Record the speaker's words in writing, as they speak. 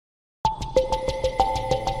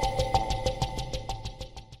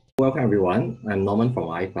Welcome everyone. I'm Norman from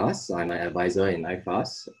iFAST. I'm an advisor in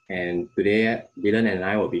iFAST, and today Dylan and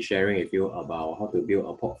I will be sharing with you about how to build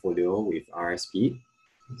a portfolio with RSP.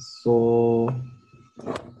 So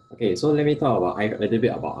let me talk about a little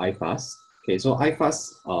bit about iFAST. So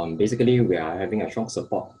iFAST, basically we are having a strong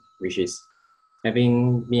support, which is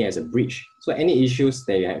having me as a bridge. So any issues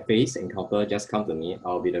that you have faced, encounter, just come to me.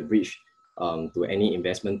 I'll be the bridge to any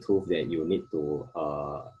investment tool that you need to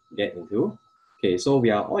get into. So we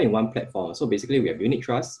are all in one platform. So basically we have unit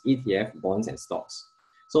trusts, ETF, bonds, and stocks.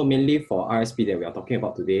 So mainly for RSP that we are talking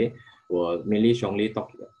about today, we'll mainly strongly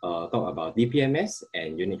talk about DPMS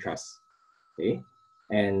and unit trusts.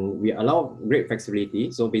 And we allow great flexibility.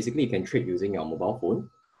 So basically you can trade using your mobile phone.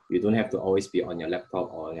 You don't have to always be on your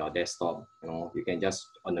laptop or on your desktop. You can just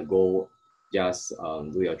on the go, just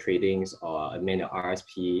do your tradings or amend your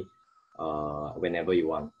RSP whenever you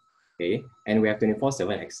want. And we have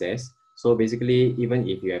 24/7 access. So basically, even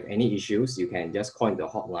if you have any issues, you can just call the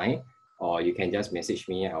hotline or you can just message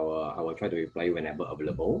me. I will try to reply you whenever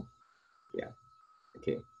available.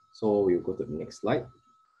 So we'll go to the next slide.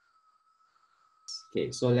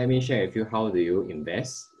 So let me share with you how do you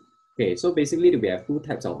invest. So basically we have two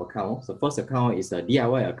types of accounts. The first account is a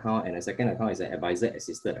DIY account and the second account is an advisor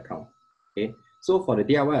assisted account. So for the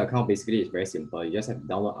DIY account, basically it's very simple. You just have to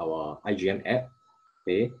download our iGM app.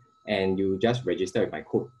 And you just register with my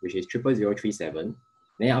code, which is 00037.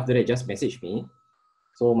 Then after that, just message me.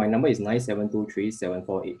 So my number is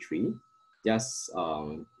 97237483. Just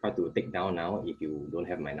try to take down now if you don't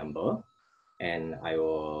have my number, and I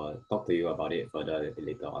will talk to you about it further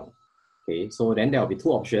later on. So then there will be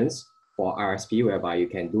two options for RSP, whereby you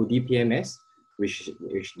can do DPMS, which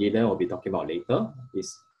Dylan will be talking about later.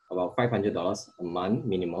 It's about $500 a month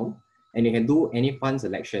minimum, and you can do any fund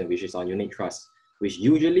selection, which is on unit trust, which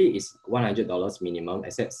usually is $100 minimum,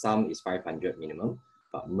 except some is $500 minimum,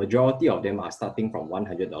 but majority of them are starting from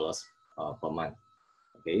 $100 per month.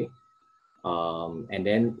 And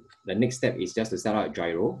then the next step is just to set up a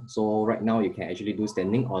gyro. So right now you can actually do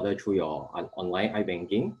standing order through your online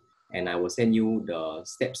iBanking, and I will send you the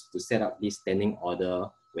steps to set up this standing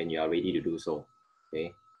order when you are ready to do so.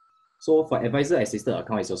 So for advisor assisted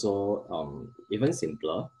account, it's also even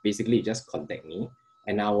simpler. Basically, you just contact me,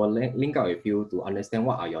 and I will link out with you to understand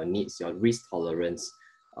what are your needs, your risk tolerance,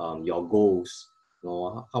 your goals,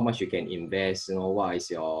 how much you can invest, what is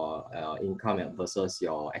your income versus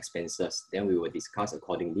your expenses. Then we will discuss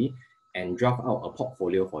accordingly and draft out a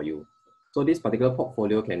portfolio for you. So this particular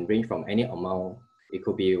portfolio can range from any amount. It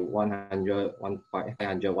could be 100,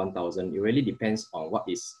 500, 1,000. It really depends on what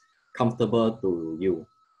is comfortable to you.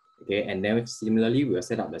 And then similarly, we will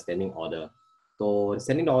set up the standing order. So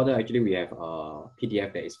sending the order, actually we have a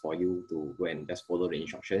PDF that is for you to go and just follow the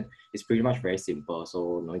instruction. It's pretty much very simple,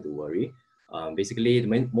 so no need to worry. Basically, the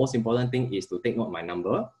most important thing is to take note of my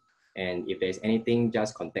number. And if there's anything,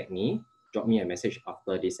 just contact me, drop me a message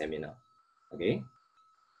after this seminar.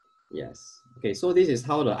 So this is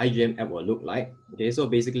how the iGM app will look like. So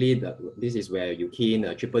basically, this is where you key in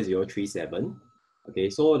the 00037.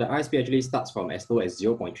 So the RSP actually starts from as low as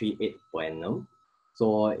 0.38 per annum.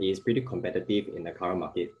 So it's pretty competitive in the current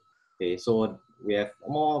market. So we have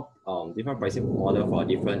more different pricing model for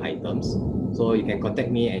different items. So you can contact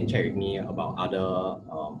me and chat with me about other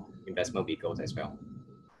investment vehicles as well.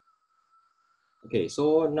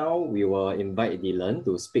 So now we will invite Dylan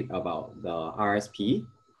to speak about the RSP.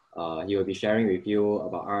 He will be sharing with you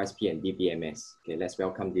about RSP and DPMS. Let's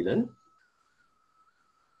welcome Dylan.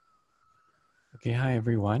 Hi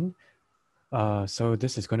everyone. So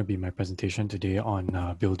this is going to be my presentation today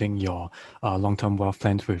on building your long-term wealth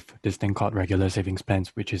plans with this thing called regular savings plans,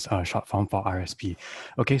 which is a short form for RSP.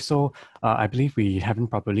 So I believe we haven't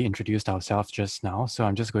properly introduced ourselves just now, so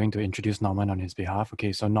I'm just going to introduce Norman on his behalf.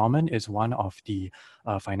 So Norman is one of the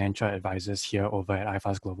financial advisors here over at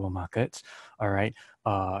iFAST Global Markets.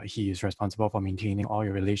 He is responsible for maintaining all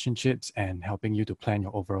your relationships and helping you to plan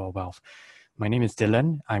your overall wealth. My name is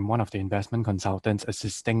Dylan. I'm one of the investment consultants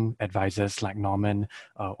assisting advisors like Norman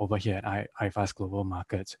over here at iFAST Global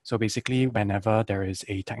Markets. So basically, whenever there is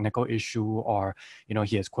a technical issue or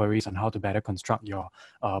he has queries on how to better construct your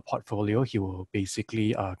portfolio, he will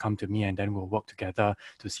basically come to me, and then we'll work together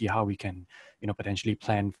to see how we can potentially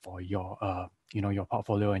plan for your your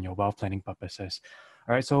portfolio and your wealth planning purposes.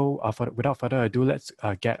 So without further ado, let's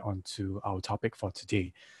get on to our topic for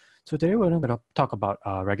today. So today we're going to talk about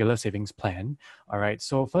a regular savings plan.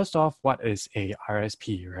 So first off, what is a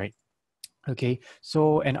RSP, right?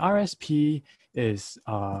 So an RSP is,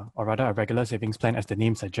 or rather a regular savings plan, as the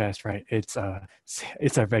name suggests, right? It's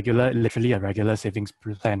literally a regular savings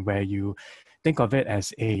plan where you think of it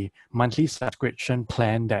as a monthly subscription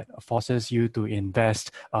plan that forces you to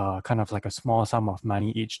invest kind of like a small sum of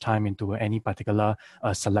money each time into any particular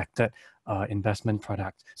selected investment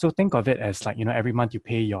product. So think of it as like, every month you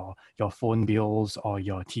pay your phone bills or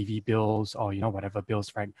your TV bills or, whatever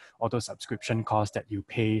bills, right? All those subscription costs that you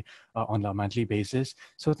pay on a monthly basis.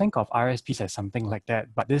 So think of RSPs as something like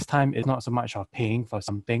that, but this time it's not so much of paying for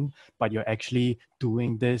something, but you're actually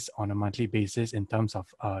doing this on a monthly basis in terms of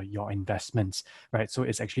your investments, right? So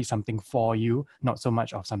it's actually something for you, not so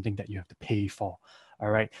much of something that you have to pay for. All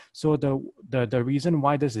right. So the reason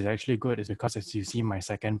why this is actually good is because, as you see my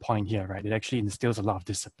second point here, right, it actually instills a lot of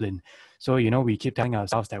discipline. So, we keep telling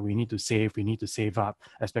ourselves that we need to save up,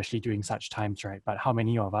 especially during such times, right? But how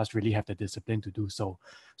many of us really have the discipline to do so?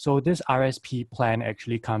 So this RSP plan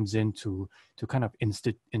actually comes in to kind of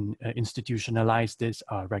institutionalize this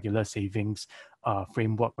regular savings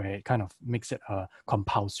framework, where it kind of makes it a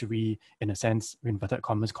compulsory, in a sense, inverted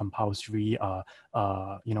commas, compulsory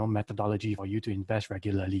methodology for you to invest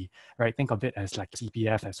regularly, right? Think of it as like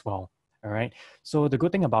CPF as well. All right. So the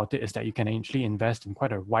good thing about it is that you can actually invest in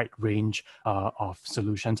quite a wide range of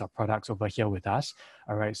solutions or products over here with us.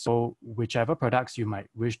 All right. So whichever products you might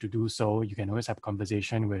wish to do so, you can always have a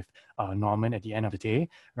conversation with Norman at the end of the day,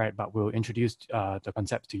 right? But we'll introduce the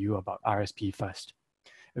concepts to you about RSP first.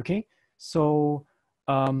 Okay. So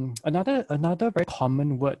another very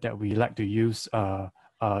common word that we like to use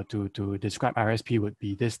to describe RSP would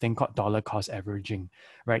be this thing called dollar cost averaging,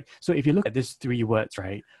 right? So if you look at these three words,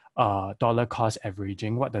 right, dollar cost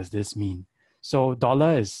averaging, what does this mean? So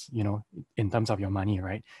dollar is, in terms of your money,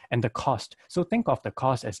 right? And the cost. So think of the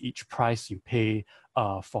cost as each price you pay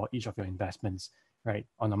for each of your investments, right?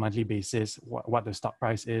 On a monthly basis, what the stock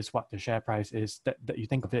price is, what the share price is, that you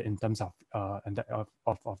think of it in terms of,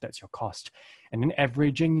 of that's your cost. And then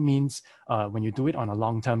averaging means when you do it on a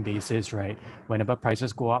long-term basis, right? Whenever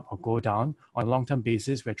prices go up or go down, on a long-term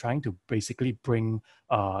basis, we're trying to basically bring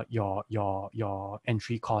your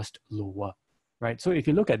entry cost lower. Right. So if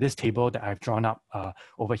you look at this table that I've drawn up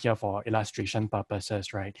over here for illustration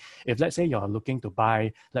purposes, right? If let's say you're looking to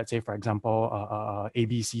buy, let's say, for example,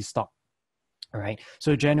 ABC stock. All right.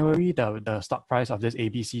 So January, the stock price of this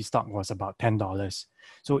ABC stock was about $10.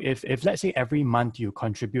 So if let's say every month you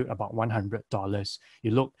contribute about $100,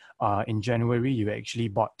 you look in January, you actually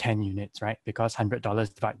bought 10 units, right? Because $100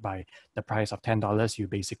 divided by the price of $10, you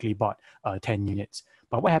basically bought 10 units.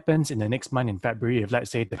 But what happens in the next month in February, if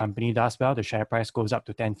let's say the company does well, the share price goes up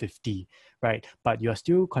to $10.50, right? But you're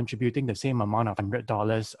still contributing the same amount of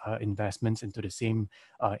 $100 investments into the same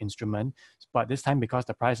instrument. But this time, because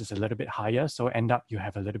the price is a little bit higher, so end up you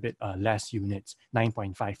have a little bit less units,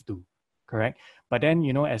 9.52. Correct. But then,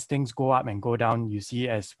 as things go up and go down, you see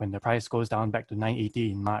as when the price goes down back to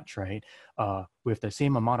 980 in March, right? With the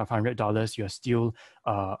same amount of $100, you're still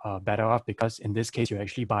better off, because in this case, you're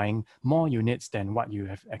actually buying more units than what you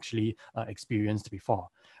have actually experienced before,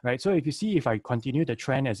 right? So if I continue the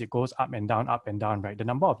trend as it goes up and down, right, the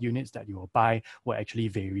number of units that you will buy will actually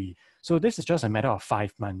vary. So this is just a matter of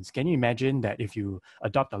 5 months. Can you imagine that if you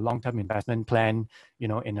adopt a long-term investment plan,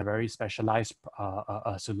 in a very specialized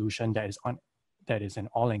solution that is an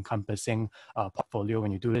all-encompassing portfolio,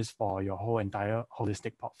 when you do this for your whole entire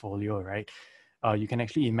holistic portfolio, right? You can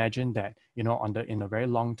actually imagine that, in the very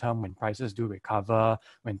long term, when prices do recover,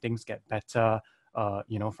 when things get better,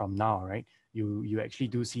 from now, right? You actually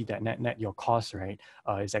do see that net your cost, right,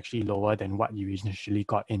 is actually lower than what you initially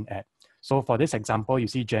got in at. So for this example, you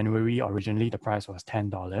see January, originally the price was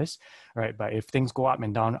 $10, right? But if things go up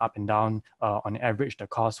and down, on average, the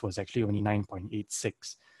cost was actually only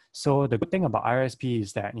 9.86. So the good thing about RSP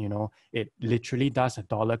is that, it literally does a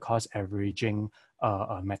dollar cost averaging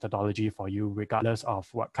methodology for you, regardless of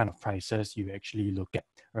what kind of prices you actually look at,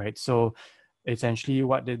 right? So essentially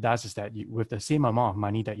what it does is that with the same amount of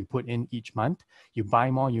money that you put in each month, you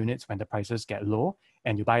buy more units when the prices get low,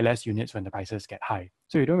 and you buy less units when the prices get high.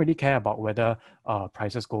 So you don't really care about whether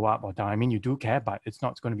prices go up or down. I mean, you do care, but it's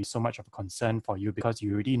not going to be so much of a concern for you, because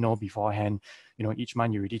you already know beforehand, each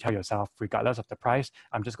month you already tell yourself, regardless of the price,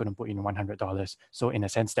 I'm just going to put in $100. So in a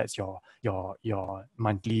sense, that's your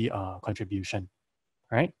monthly contribution,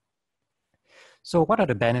 right? So what are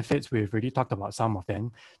the benefits? We've already talked about some of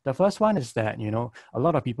them. The first one is that, a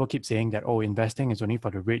lot of people keep saying that, investing is only for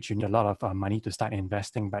the rich. You need a lot of money to start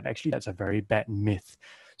investing, but actually that's a very bad myth.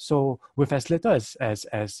 So with as little as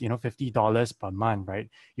 $50 per month, right,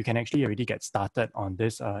 you can actually already get started on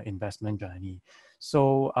this investment journey.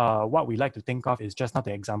 So what we like to think of is just not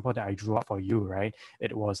the example that I drew up for you, right?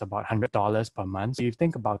 It was about $100 per month. So if you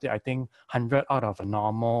think about it, I think 100 out of a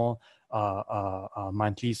normal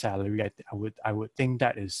monthly salary, I would think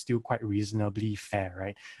that is still quite reasonably fair,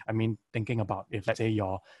 right? I mean, thinking about if let's say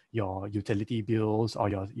your utility bills or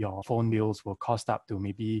your phone bills will cost up to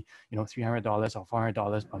maybe $300 or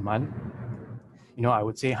 $400 per month. I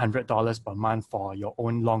would say $100 per month for your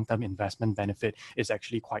own long-term investment benefit is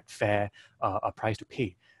actually quite fair, a price to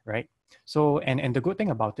pay, right? So, and the good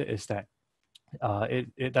thing about it is that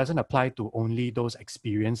it doesn't apply to only those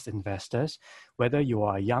experienced investors, whether you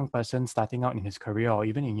are a young person starting out in his career or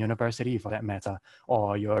even in university for that matter,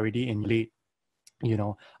 or you're already in late,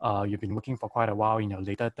 you've been working for quite a while in your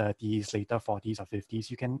later 30s, later 40s or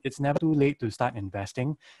 50s. It's never too late to start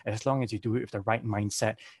investing as long as you do it with the right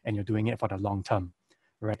mindset and you're doing it for the long term.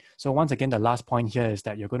 Right. So once again, the last point here is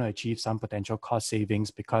that you're going to achieve some potential cost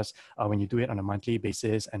savings because when you do it on a monthly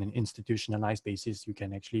basis and an institutionalized basis, you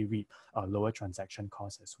can actually reap lower transaction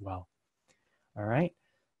costs as well. All right.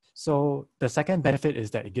 So the second benefit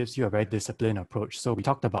is that it gives you a very disciplined approach. So we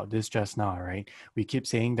talked about this just now, right? We keep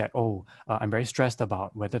saying that, I'm very stressed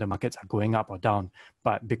about whether the markets are going up or down.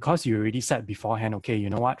 But because you already said beforehand, okay, you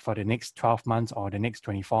know what, for the next 12 months or the next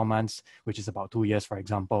 24 months, which is about 2 years, for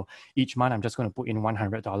example, each month I'm just going to put in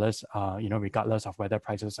 $100, regardless of whether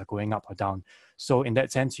prices are going up or down. So in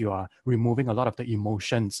that sense, you are removing a lot of the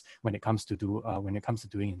emotions when it comes to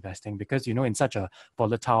doing investing, because, in such a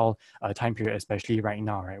volatile time period, especially right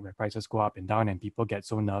now, right, where prices go up and down and people get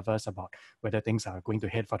so nervous about whether things are going to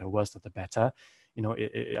head for the worst or the better,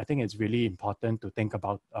 I think it's really important to think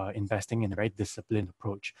about investing in a very disciplined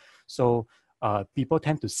approach. So people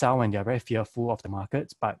tend to sell when they're very fearful of the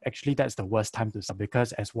markets, but actually that's the worst time to sell,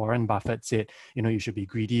 because as Warren Buffett said, you should be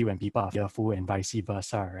greedy when people are fearful and vice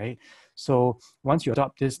versa, right? So once you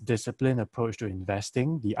adopt this disciplined approach to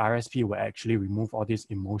investing, the RSP will actually remove all these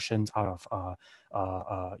emotions out of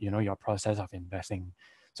your process of investing.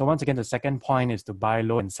 So once again, the second point is to buy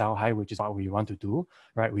low and sell high, which is what we want to do,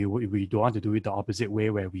 right? We don't want to do it the opposite way,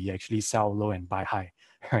 where we actually sell low and buy high,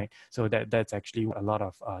 right? So that's actually a lot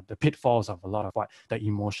of the pitfalls of a lot of what the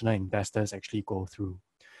emotional investors actually go through.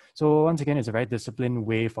 So once again, it's a very disciplined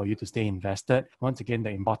way for you to stay invested. Once again,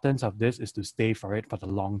 the importance of this is to stay for it for the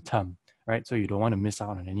long term, right? So you don't want to miss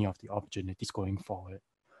out on any of the opportunities going forward.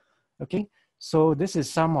 Okay, so this is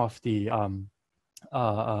some of the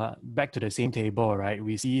back to the same table, right?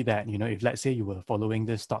 We see that, if let's say you were following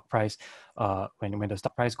this stock price, when the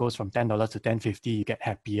stock price goes from $10 to $10.50, you get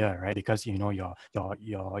happier, right? Because your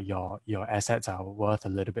assets are worth a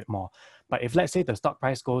little bit more. But if let's say the stock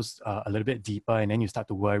price goes a little bit deeper and then you start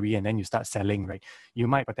to worry and then you start selling, right, you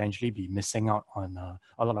might potentially be missing out on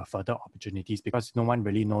a lot of further opportunities, because no one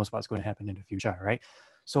really knows what's going to happen in the future, right?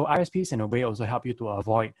 So RSPs in a way also help you to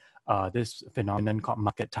avoid this phenomenon called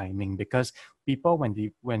market timing, because people,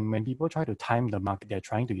 when people try to time the market, they're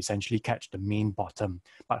trying to essentially catch the main bottom.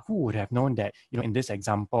 But who would have known that, in this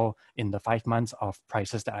example, in the 5 months of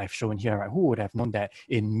prices that I've shown here, right, who would have known that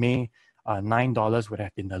in May, $9 would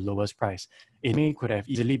have been the lowest price. In May could have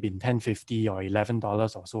easily been $10.50 or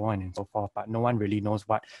 $11 or so on and so forth, but no one really knows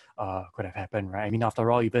what could have happened, right? I mean,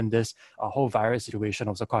 after all, even this whole virus situation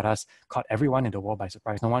also caught everyone in the world by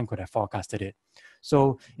surprise. No one could have forecasted it.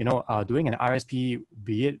 So, doing an RSP,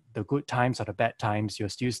 be it the good times or the bad times, you're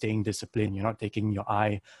still staying disciplined. You're not taking your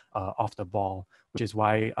eye off the ball, which is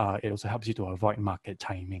why it also helps you to avoid market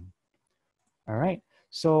timing. All right.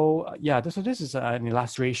 So this is an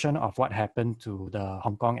illustration of what happened to the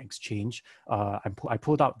Hong Kong exchange. I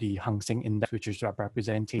pulled out the Hang Seng Index, which is a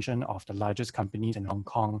representation of the largest companies in Hong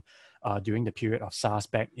Kong during the period of SARS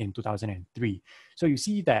back in 2003. So you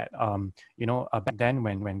see that, back then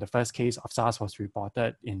when the first case of SARS was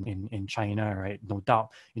reported in China, right, no doubt,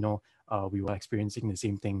 we were experiencing the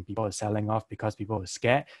same thing. People were selling off because people were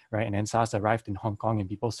scared, right? And then SARS arrived in Hong Kong and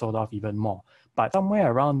people sold off even more. But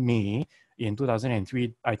somewhere around May in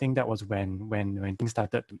 2003, I think that was when things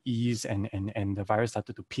started to ease and the virus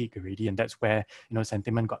started to peak already. And that's where,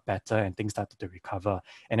 sentiment got better and things started to recover.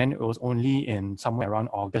 And then it was only in somewhere around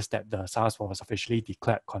August that the SARS was officially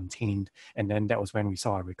declared contained. And then that was when we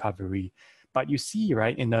saw a recovery. But you see,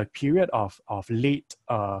 right, in the period of late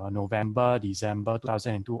November, December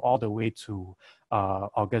 2002, all the way to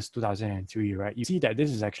August 2003, right, you see that this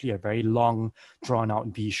is actually a very long, drawn-out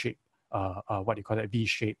V-shape,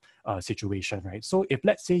 V-shape situation, right? So if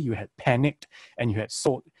let's say you had panicked and you had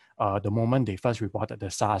sold the moment they first reported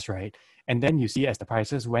the SARS, right? And then you see as the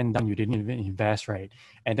prices went down, you didn't even invest, right?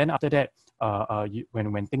 And then after that,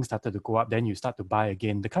 when things started to go up, then you start to buy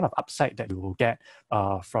again. The kind of upside that you will get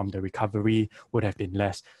from the recovery would have been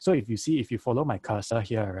less. So if you follow my cursor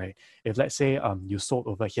here, right? If let's say you sold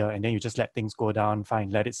over here and then you just let things go down,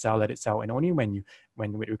 fine, let it sell, and only when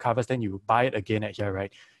it recovers, then you buy it again at here,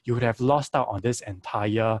 right? You would have lost out on this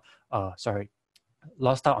entire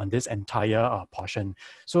portion.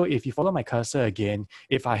 So if you follow my cursor again,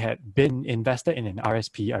 if I had been invested in an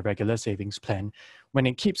RSP, a regular savings plan, when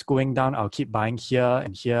it keeps going down, I'll keep buying here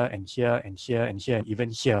and here and here and here and here and even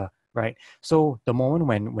here, right? So the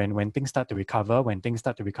moment when things start to recover,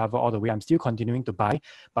 all the way, I'm still continuing to buy,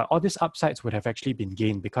 but all these upsides would have actually been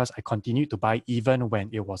gained because I continued to buy even when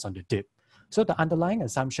it was on the dip. So the underlying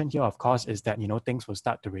assumption here, of course, is that, things will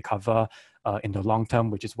start to recover in the long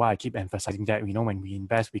term, which is why I keep emphasizing that, when we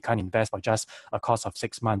invest, we can't invest for just a course of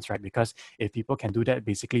 6 months, right? Because if people can do that,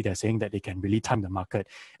 basically they're saying that they can really time the market,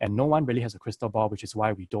 and no one really has a crystal ball, which is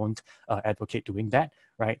why we don't advocate doing that,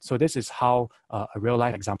 right? So this is how a real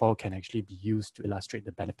life example can actually be used to illustrate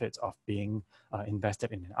the benefits of being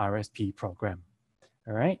invested in an RSP program,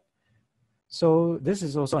 all right? So this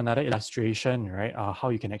is also another illustration, right? How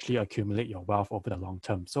you can actually accumulate your wealth over the long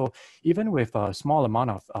term. So even with a small amount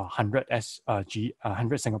of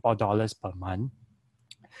 100 Singapore dollars per month,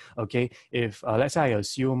 okay, if let's say I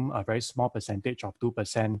assume a very small percentage of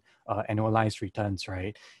 2% annualized returns,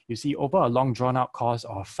 right? You see, over a long drawn out course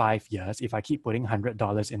of 5 years, if I keep putting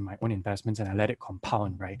 $100 in my own investments and I let it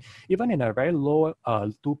compound, right? Even in a very low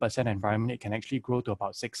 2% environment, it can actually grow to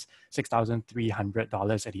about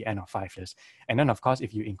 $6,300 at the end of 5 years. And then of course,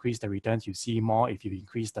 if you increase the returns, you see more. If you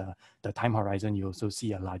increase the time horizon, you also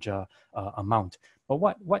see a larger amount. But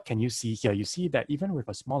what can you see here? You see that even with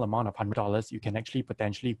a small amount of $100, you can actually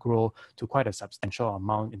potentially grow to quite a substantial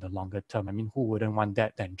amount in the longer term. I mean, who wouldn't want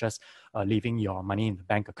that than just leaving your money in the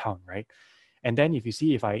bank account, right? And then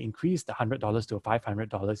if I increase the $100 to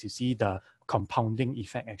 $500, you see the compounding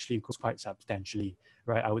effect actually goes quite substantially,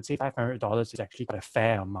 right? I would say $500 is actually quite a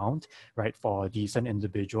fair amount, right, for a decent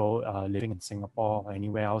individual living in Singapore or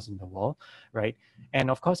anywhere else in the world, right?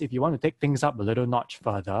 And of course, if you want to take things up a little notch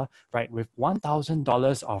further, right, with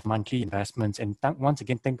 $1,000 of monthly investments, and once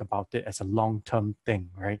again, think about it as a long-term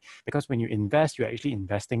thing, right? Because when you invest, you're actually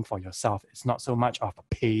investing for yourself. It's not so much of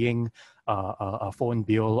paying a phone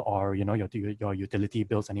bill or your utility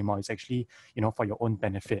bills anymore. It's actually for your own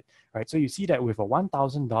benefit, right? So you see that with a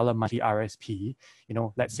 $1,000 monthly RSP,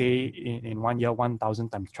 let's say in 1 year, 1,000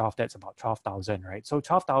 times 12, that's about 12,000, right? So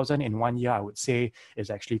 12,000 in 1 year, I would say, is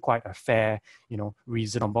actually quite a fair,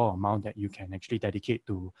 reasonable amount that you can actually dedicate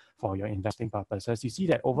to for your investing purposes. You see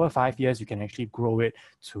that over 5 years, you can actually grow it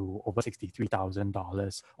to over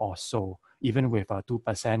 $63,000 or so, even with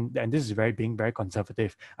 2%. And this is being very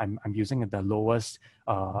conservative. I'm using the lowest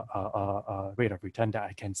rate of return that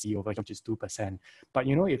I can see over here, which is 2%. But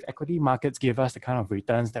if equity markets give us the kind of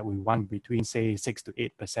returns that we want between, say, 6 to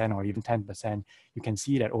 8% or even 10%, you can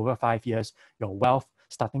see that over 5 years, your wealth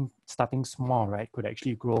starting small, right, could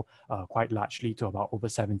actually grow quite largely to about over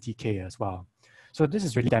 70K as well. So this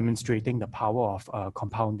is really demonstrating the power of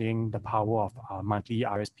compounding, the power of monthly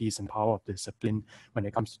RSPs, and power of discipline when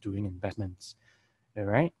it comes to doing investments. All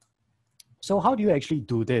right. So how do you actually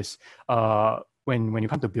do this when you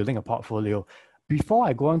come to building a portfolio? Before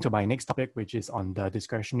I go on to my next topic, which is on the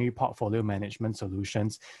discretionary portfolio management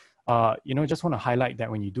solutions, just want to highlight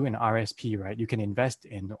that when you do an RSP, right, you can invest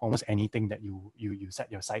in almost anything that you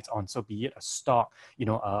set your sights on. So be it a stock,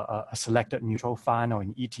 a selected mutual fund or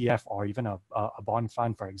an ETF or even a bond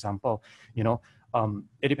fund, for example,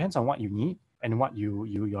 it depends on what you need and what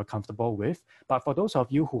you're comfortable with. But for those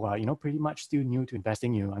of you who are, pretty much still new to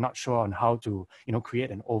investing, you are not sure on how to,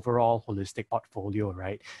 create an overall holistic portfolio,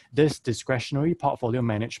 right? This discretionary portfolio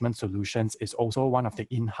management solutions is also one of the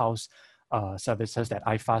in-house services that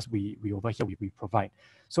iFAST we over here we provide.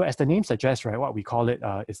 So as the name suggests, right, what we call it,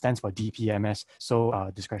 it stands for DPMS,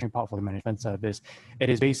 so discretionary portfolio management service.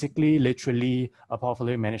 It is basically literally a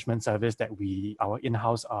portfolio management service that our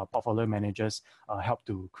in-house portfolio managers help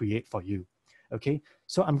to create for you. Okay,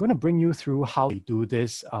 so I'm going to bring you through how we do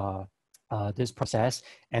this this process,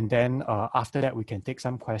 and then after that we can take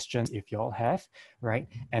some questions if you all have, right?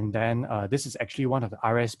 And then this is actually one of the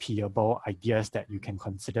RSPable ideas that you can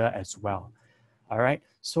consider as well. All right.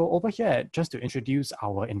 So over here, just to introduce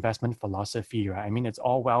our investment philosophy, right? I mean, it's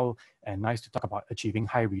all well and nice to talk about achieving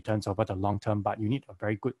high returns over the long term, but you need a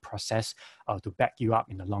very good process to back you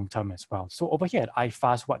up in the long term as well. So over here at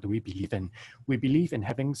iFAST, what do we believe in? We believe in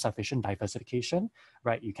having sufficient diversification,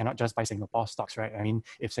 right? You cannot just buy Singapore stocks, right? I mean,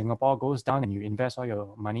 if Singapore goes down and you invest all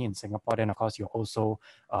your money in Singapore, then of course you're also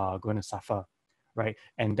going to suffer. Right.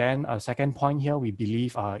 And then a second point here, we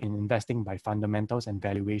believe in investing by fundamentals and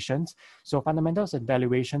valuations. So fundamentals and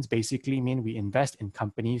valuations basically mean we invest in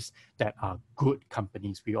companies that are good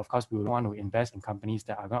companies. We, of course, we want to invest in companies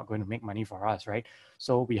that are not going to make money for us, right?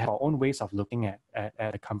 So we have our own ways of looking at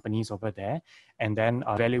the companies over there. And then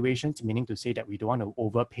valuations, meaning to say that we don't want to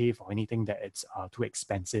overpay for anything that it's too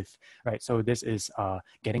expensive, right? So this is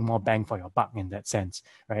getting more bang for your buck in that sense,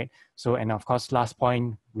 right? So, and of course, last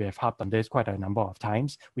point, we have harped on this quite a number of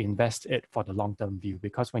times. We invest it for the long-term view,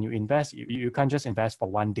 because when you invest, you can't just invest for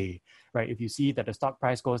one day, right? If you see that the stock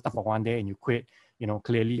price goes down for one day and you quit, you know,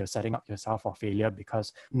 clearly you're setting up yourself for failure,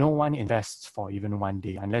 because no one invests for even one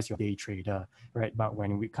day unless you're a day trader, right? But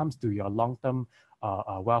when it comes to your long-term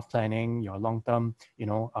wealth planning, your long-term, you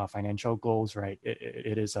know, financial goals, right?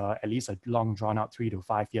 It is at least a long drawn-out 3 to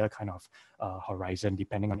 5 year kind of horizon,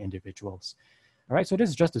 depending on individuals. All right, so this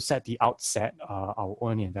is just to set the outset, our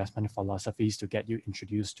own investment philosophies to get you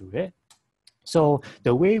introduced to it. So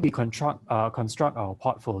the way we construct our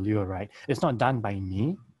portfolio, right, it's not done by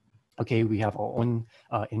me. Okay, we have our own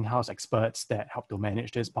in-house experts that help to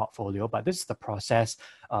manage this portfolio, but this is the process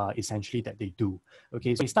essentially that they do.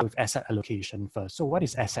 Okay, so we start with asset allocation first. So what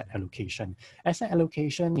is asset allocation? Asset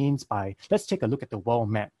allocation means let's take a look at the world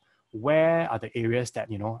map. Where are the areas that,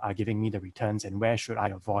 you know, are giving me the returns, and where should I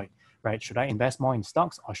avoid, right? Should I invest more in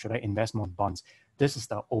stocks or should I invest more in bonds? This is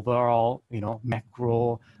the overall, you know,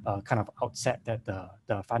 macro kind of outset that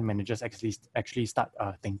the fund managers actually start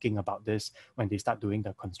thinking about this when they start doing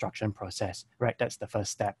the construction process, right? That's the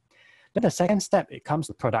first step. Then the second step, it comes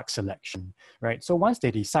to product selection, right? So once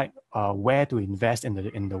they decide where to invest in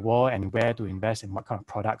the world and where to invest in what kind of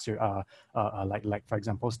products, like for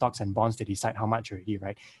example, stocks and bonds, they decide how much already,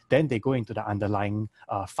 right? Then they go into the underlying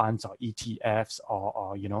funds or ETFs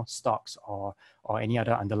or you know, stocks or any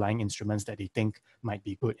other underlying instruments that they think might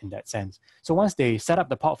be good in that sense. So once they set up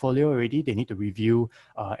the portfolio already, they need to review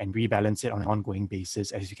and rebalance it on an ongoing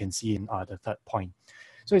basis, as you can see in the third point.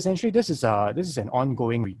 So essentially, this is an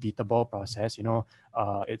ongoing, repeatable process. You know,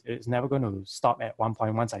 it's never going to stop at one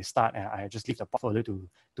point. Once I start, I just leave the portfolio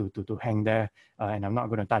to hang there, and I'm not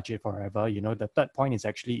going to touch it forever. You know, the third point is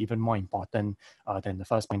actually even more important than the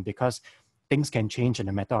first point, because things can change in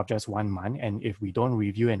a matter of just 1 month. And if we don't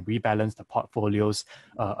review and rebalance the portfolios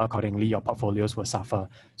accordingly, your portfolios will suffer.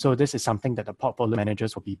 So this is something that the portfolio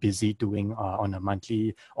managers will be busy doing on a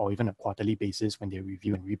monthly or even a quarterly basis when they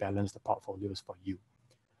review and rebalance the portfolios for you.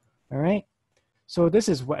 All right. So this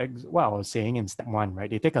is what I was saying in step 1, right?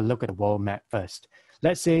 They take a look at the world map first.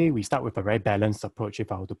 Let's say we start with a very balanced approach. If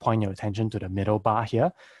I were to point your attention to the middle bar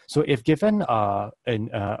here. So if given a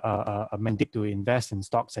mandate to invest in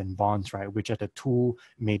stocks and bonds, right, which are the two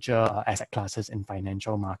major asset classes in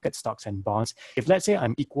financial markets, stocks and bonds. If let's say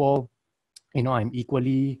I'm equally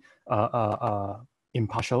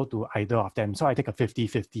impartial to either of them. So I take a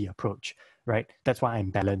 50-50 approach, right? That's why I'm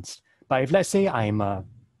balanced. But if let's say I'm a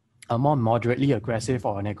more moderately aggressive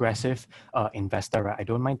or an aggressive investor, right? I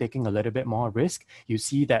don't mind taking a little bit more risk. You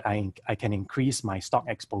see that I can increase my stock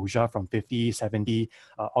exposure from 50, 70,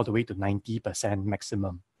 all the way to 90%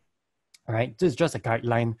 maximum. All right, this is just a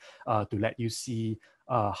guideline to let you see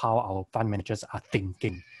how our fund managers are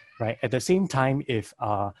thinking, right? At the same time, if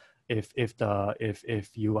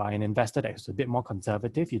you are an investor that is a bit more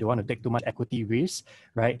conservative, you don't want to take too much equity risk,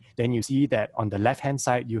 right? Then you see that on the left-hand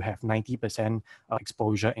side, you have 90%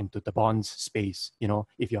 exposure into the bonds space, you know,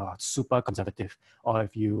 if you're super conservative. Or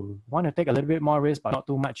if you want to take a little bit more risk, but not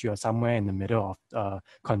too much, you're somewhere in the middle of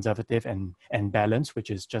conservative and balanced, which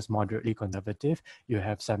is just moderately conservative, you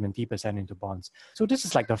have 70% into bonds. So this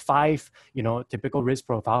is like the 5, you know, typical risk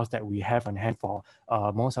profiles that we have on hand for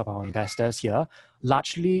most of our investors here.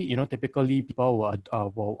 Largely, you know, typically people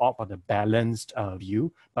will opt for the balanced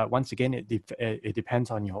view, but once again, it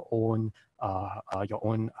depends on your own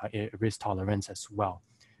risk tolerance as well.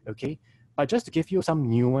 Okay, but just to give you some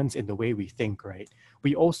nuance in the way we think, right?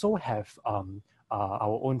 We also have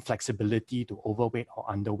our own flexibility to overweight or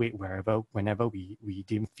underweight whenever we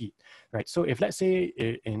deem fit, right? So if let's say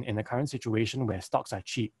in the current situation where stocks are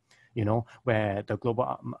cheap, where the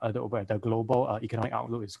global economic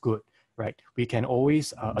outlook is good, right? We can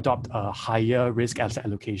always adopt a higher risk asset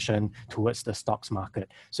allocation towards the stocks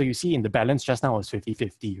market. So you see in the balance just now was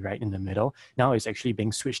 50-50, right, in the middle. Now it's actually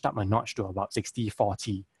being switched up a notch to about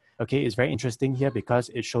 60-40. Okay, it's very interesting here because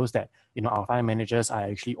it shows that our fund managers are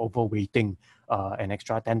actually overweighting an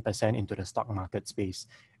extra 10% into the stock market space.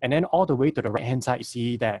 And then all the way to the right-hand side, you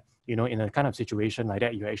see that in a kind of situation like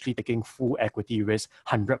that, you're actually taking full equity risk,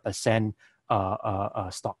 100%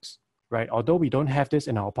 stocks. Right. Although we don't have this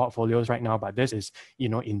in our portfolios right now, but this is,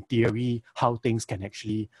 in theory, how things can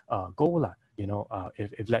actually go.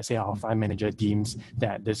 If let's say our fund manager deems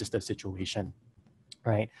that this is the situation,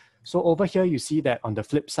 right? So over here, you see that on the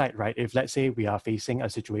flip side, right? If let's say we are facing a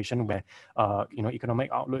situation where,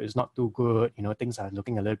 economic outlook is not too good, things are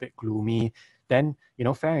looking a little bit gloomy, then,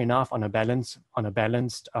 fair enough, on a balanced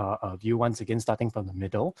view, once again, starting from the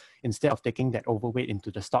middle, instead of taking that overweight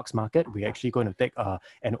into the stocks market, we're actually going to take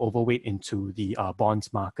an overweight into the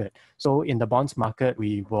bonds market. So in the bonds market,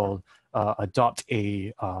 we will adopt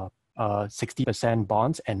a 60%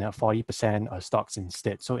 bonds and 40% stocks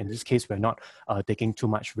instead. So in this case, we're not taking too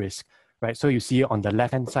much risk, right? So you see on the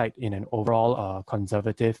left-hand side, in an overall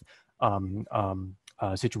conservative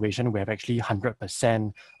situation, we have actually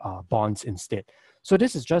 100% bonds instead. So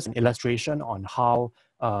this is just an illustration on how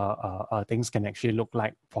things can actually look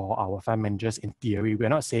like for our fund managers in theory. We're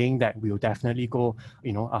not saying that we'll definitely go,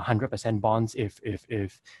 100% bonds if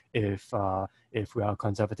we are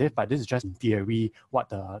conservative, but this is just in theory what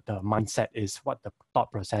the mindset is, what the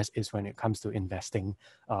thought process is when it comes to investing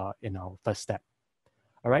in our first step.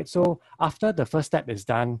 All right, so after the first step is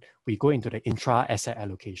done, we go into the intra-asset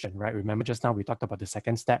allocation, right? Remember just now we talked about the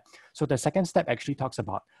second step. So the second step actually talks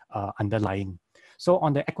about underlying. So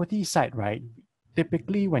on the equity side, right,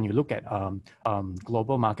 typically when you look at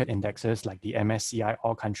global market indexes like the MSCI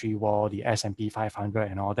All Country World, the S&P 500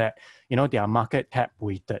 and all that, they are market cap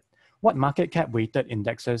weighted. What market cap weighted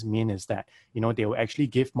indexes mean is that, they will actually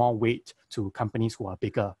give more weight to companies who are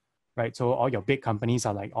bigger, right? So all your big companies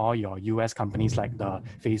are like all your US companies like the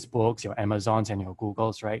Facebooks, your Amazons and your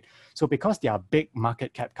Googles, right? So because they are big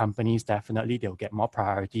market cap companies, definitely they'll get more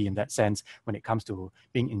priority in that sense when it comes to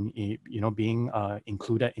being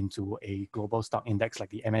included into a global stock index like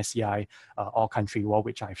the MSCI All Country World,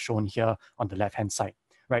 which I've shown here on the left-hand side.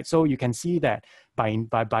 Right, so you can see that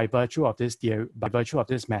by virtue of this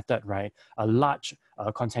method, right, a large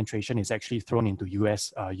concentration is actually thrown into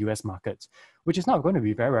US markets, which is not going to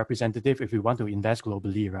be very representative if we want to invest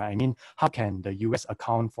globally, right? I mean, how can the US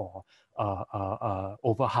account for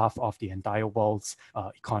over half of the entire world's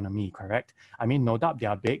economy, correct? I mean, no doubt they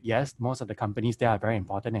are big. Yes, most of the companies there are very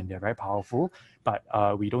important and they're very powerful, but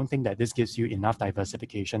we don't think that this gives you enough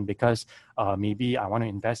diversification because maybe I want to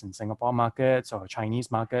invest in Singapore markets or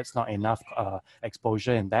Chinese markets, not enough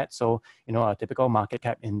exposure in that. So, a typical market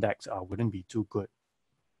cap index wouldn't be too good.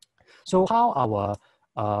 So how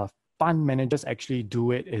our fund managers actually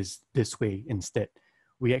do it is this way instead.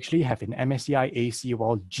 We actually have an MSCI AC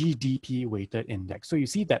World GDP weighted index. So you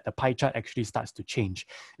see that the pie chart actually starts to change.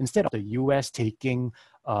 Instead of the US taking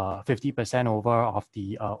 50% over of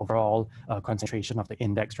the overall concentration of the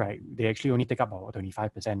index, right? They actually only take up about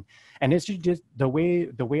 25%. And it's just the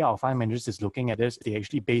way our fund managers is looking at this, they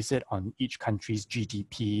actually base it on each country's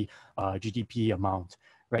GDP amount,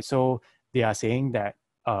 right? So they are saying that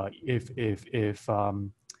if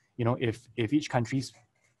each country's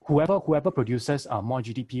whoever produces more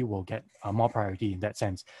GDP will get more priority in that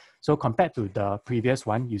sense. So compared to the previous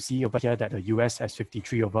one, you see over here that the US has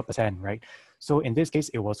 53%, right? So in this case,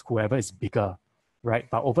 it was whoever is bigger, right?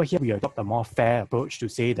 But over here, we adopt a more fair approach to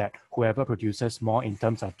say that whoever produces more in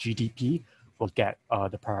terms of GDP will get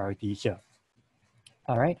the priority here.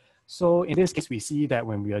 All right. So in this case, we see that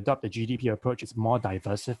when we adopt the GDP approach, it's more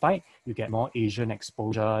diversified. You get more Asian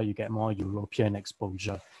exposure, you get more European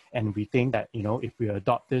exposure. And we think that, if we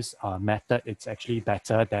adopt this method, it's actually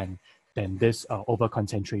better than this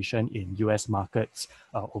over-concentration in US markets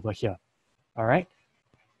over here. All right.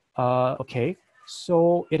 Okay.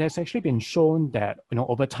 So it has actually been shown that,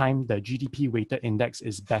 over time, the GDP weighted index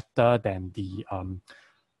is better than the,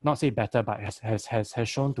 not say better, but has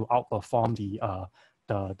shown to outperform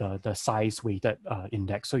the size weighted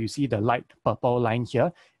index. So you see the light purple line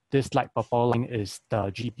here. This light purple line is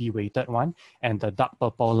the GDP weighted one, and the dark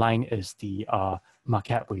purple line is the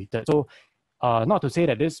market weighted. So not to say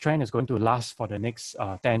that this trend is going to last for the next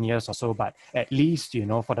 10 years or so, but at least,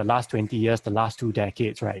 for the last 20 years, the last 2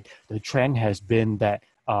 decades, right, the trend has been that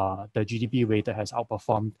the GDP weighted has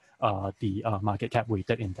outperformed the market cap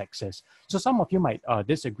weighted indexes. So some of you might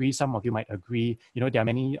disagree, some of you might agree. You know, there are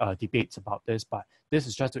many debates about this, but this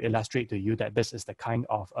is just to illustrate to you that this is the kind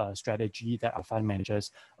of strategy that our fund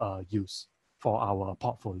managers use for our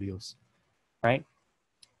portfolios, right?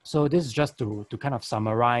 So this is just to kind of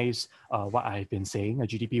summarize what I've been saying. A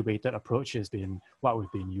GDP weighted approach has been what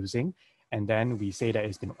we've been using. And then we say that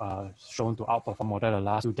it's been shown to outperform over the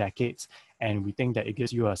last 2 decades. And we think that it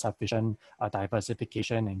gives you a sufficient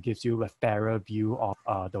diversification and gives you a fairer view of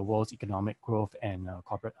the world's economic growth and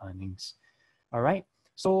corporate earnings. All right.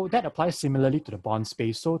 So that applies similarly to the bond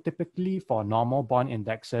space. So typically for normal bond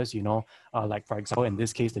indexes, you know, like for example, in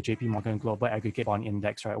this case, the JP Morgan Global Aggregate Bond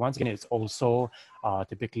Index, right? Once again, it's also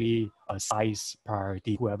typically a size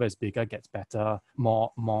priority. Whoever is bigger gets better,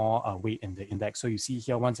 more weight in the index. So you see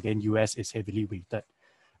here, once again, US is heavily weighted,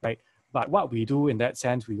 right? But what we do in that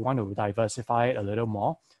sense, we want to diversify it a little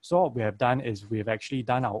more. So what we have done is we've actually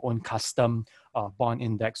done our own custom bond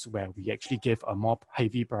index where we actually give a more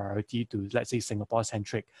heavy priority to, let's say,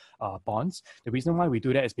 Singapore-centric bonds. The reason why we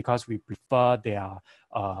do that is because we prefer their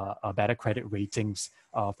better credit ratings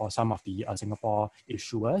for some of the Singapore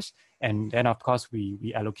issuers. And then, of course,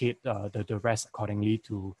 we allocate the rest accordingly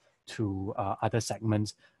to other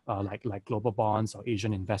segments like global bonds or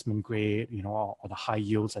Asian investment grade, you know, or the high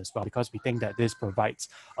yields as well, because we think that this provides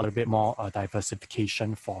a little bit more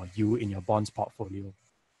diversification for you in your bonds portfolio.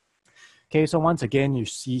 Okay, so once again, you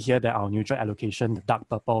see here that our neutral allocation, the dark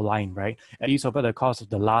purple line, right? At least over the course of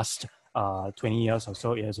the last 20 years or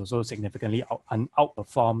so, it has also significantly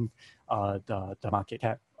outperformed the market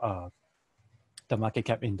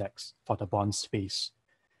cap index for the bond space.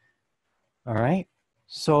 All right.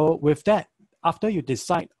 So with that, after you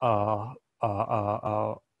decide you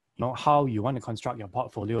know, how you want to construct your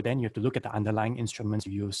portfolio, then you have to look at the underlying instruments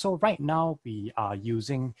you use. So right now we are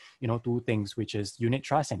using, you know, 2 things, which is unit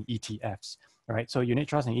trust and ETFs. All right. So unit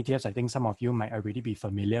trust and ETFs, I think some of you might already be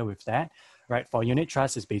familiar with that, right? For unit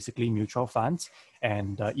trust, is basically mutual funds,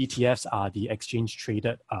 and ETFs are the exchange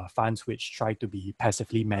traded funds which try to be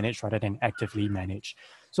passively managed rather than actively managed.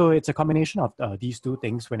 So it's a combination of these 2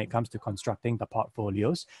 things when it comes to constructing the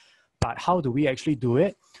portfolios. But how do we actually do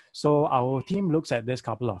it? So our team looks at this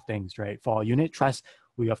couple of things, right? For unit trust,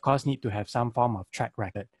 we of course need to have some form of track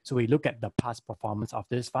record. So we look at the past performance of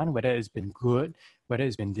this fund, whether it's been good, whether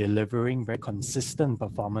it's been delivering very consistent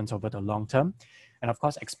performance over the long term. And of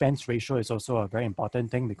course, expense ratio is also a very important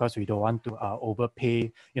thing because we don't want to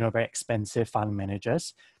overpay, you know, very expensive fund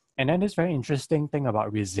managers. And then this very interesting thing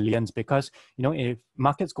about resilience, because, you know, if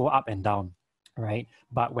markets go up and down, right?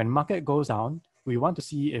 But when market goes down, we want to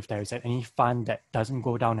see if there is any fund that doesn't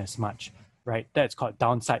go down as much, right? That's called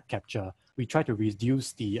downside capture. We try to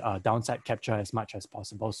reduce the downside capture as much as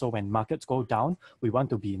possible. So when markets go down, we want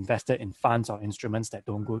to be invested in funds or instruments that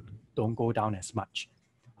don't go down as much.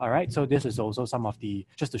 All right, so this is also some of the,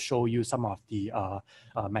 just to show you some of the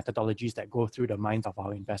methodologies that go through the minds of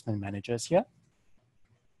our investment managers here.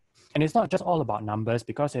 And it's not just all about numbers,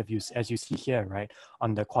 because as you see here, right,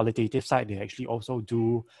 on the qualitative side, they actually also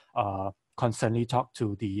do constantly talk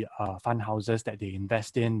to the fund houses that they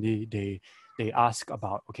invest in. They ask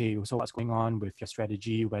about, okay, so what's going on with your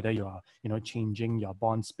strategy, whether you're, you know, changing your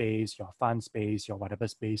bond space, your fund space, your whatever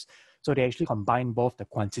space. So they actually combine both the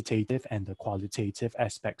quantitative and the qualitative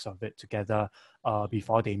aspects of it together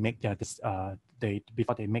before they make their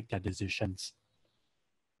decisions.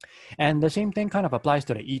 And the same thing kind of applies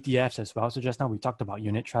to the ETFs as well. So just now we talked about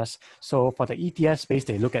unit trust. So for the ETF space,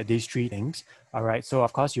 they look at these 3 things. All right. So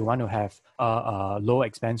of course you want to have a low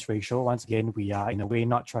expense ratio. Once again, we are in a way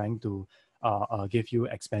not trying to give you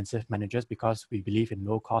expensive managers because we believe in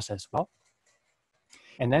low cost as well.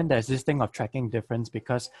 And then there's this thing of tracking difference,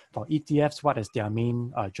 because for ETFs, what is their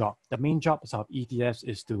main job? The main job of ETFs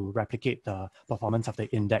is to replicate the performance of the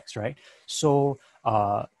index, right? So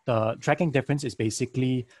the tracking difference is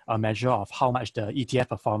basically a measure of how much the ETF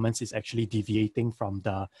performance is actually deviating from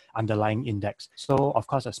the underlying index. So of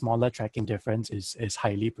course, a smaller tracking difference is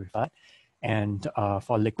highly preferred. And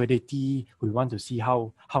for liquidity, we want to see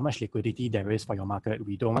how much liquidity there is for your market.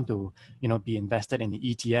 We don't want to, you know, be invested in the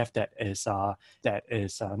ETF that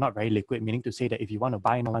is not very liquid, meaning to say that if you want to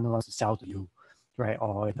buy, no one wants to sell to you, right?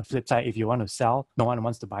 Or the flip side, if you want to sell, no one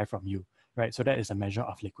wants to buy from you, right? So that is a measure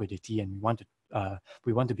of liquidity, and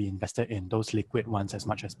we want to be invested in those liquid ones as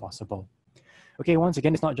much as possible. Okay, once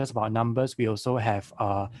again, it's not just about numbers. We also have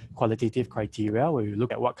qualitative criteria where we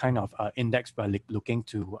look at what kind of index we're looking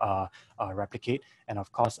to replicate, and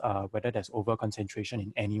of course, whether there's over concentration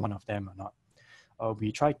in any one of them or not.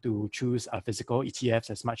 we try to choose physical ETFs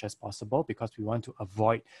as much as possible because we want to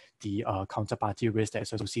avoid the counterparty risk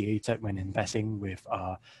that's associated when investing with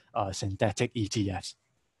synthetic ETFs.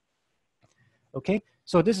 Okay,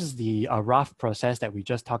 so this is the rough process that we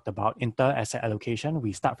just talked about, inter-asset allocation.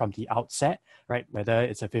 We start from the outset, right? Whether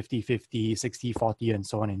it's a 50-50, 60-40, and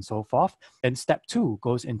so on and so forth. Then step 2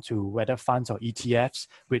 goes into whether funds or ETFs,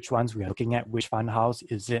 which ones we are looking at, which fund house.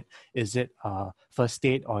 Is it First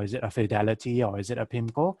State, or is it a Fidelity, or is it a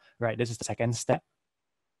PIMCO, right? This is the second step.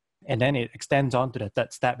 And then it extends on to the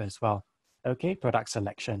third step as well. Okay, product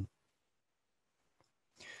selection.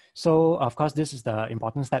 So of course, this is the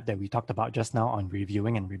important step that we talked about just now on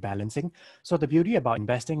reviewing and rebalancing. So the beauty about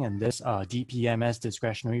investing in this DPMS,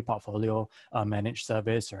 discretionary portfolio managed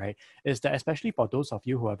service, right, is that especially for those of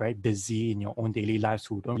you who are very busy in your own daily lives,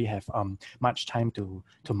 who don't really have much time to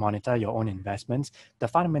monitor your own investments, the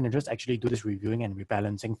fund managers actually do this reviewing and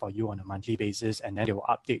rebalancing for you on a monthly basis, and then they will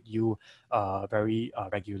update you very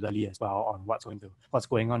regularly as well on what's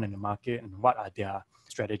going on in the market and what are their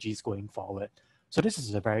strategies going forward. So this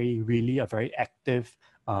is really a very active,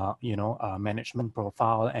 management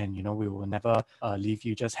profile, and we will never leave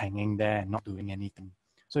you just hanging there and not doing anything.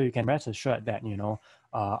 So you can rest assured that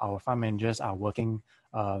our fund managers are working,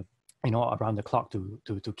 around the clock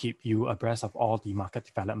to keep you abreast of all the market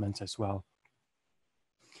developments as well.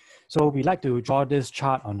 So we like to draw this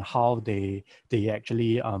chart on how they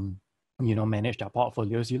actually manage their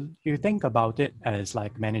portfolios. You think about it as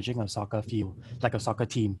like managing a soccer field, like a soccer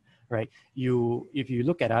team, right? If you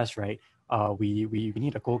look at us, right, we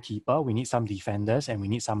need a goalkeeper, we need some defenders, and we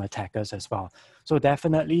need some attackers as well. So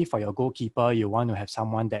definitely for your goalkeeper, you want to have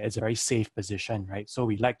someone that is a very safe position, right? So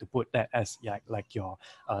we like to put that as like your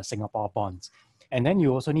Singapore bonds. And then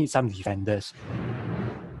you also need some defenders.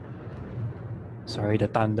 Sorry, the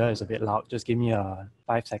thunder is a bit loud. Just give me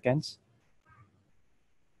 5 seconds.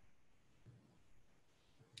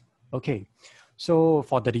 Okay, so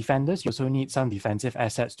for the defenders, you also need some defensive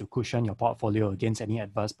assets to cushion your portfolio against any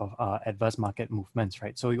adverse market movements,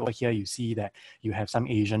 right? So over here, you see that you have some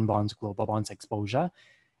Asian bonds, global bonds exposure.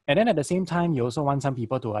 And then at the same time, you also want some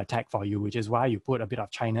people to attack for you, which is why you put a bit of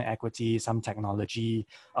China equity, some technology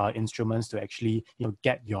instruments to actually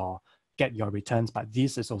get your returns. But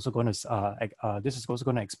this is also going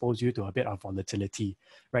to expose you to a bit of volatility,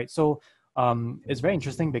 right? So it's very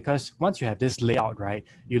interesting because once you have this layout, right,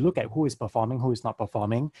 you look at who is performing, who is not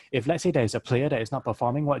performing. If let's say there is a player that is not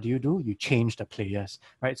performing, what do? You change the players,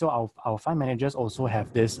 right? So our fund managers also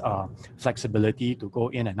have this flexibility to go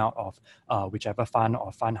in and out of whichever fund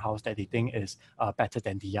or fund house that they think is better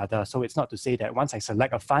than the other. So it's not to say that once I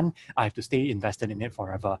select a fund, I have to stay invested in it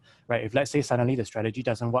forever, right? If let's say suddenly the strategy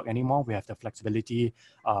doesn't work anymore, we have the flexibility,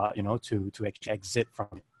 to actually exit from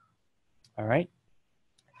it. All right.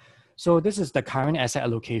 So this is the current asset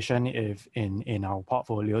allocation in our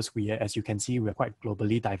portfolios. As you can see, we're quite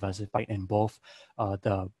globally diversified in both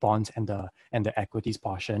the bonds and the equities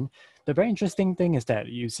portion. The very interesting thing is that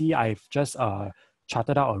you see I've just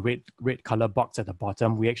charted out a red color box at the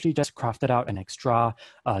bottom. We actually just crafted out an extra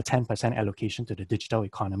 10% allocation to the digital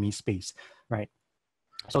economy space, right?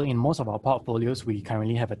 So in most of our portfolios, we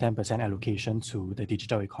currently have a 10% allocation to the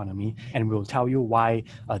digital economy, and we'll tell you why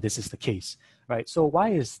this is the case, right? So why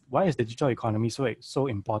is the digital economy so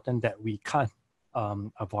important that we can't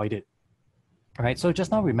avoid it? Right. So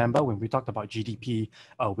just now, remember when we talked about GDP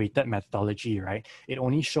weighted methodology, right? It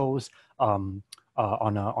only shows on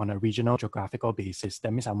a regional geographical basis.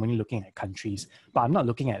 That means I'm only looking at countries, but I'm not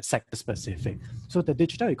looking at sector specific. So the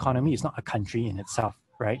digital economy is not a country in itself,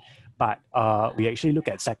 right? But we actually look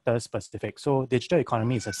at sector specific. So digital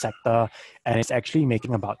economy is a sector, and it's actually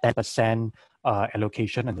making about 10%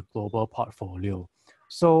 allocation in the global portfolio.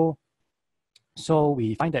 So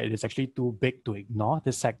we find that it is actually too big to ignore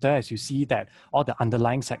this sector, as you see that all the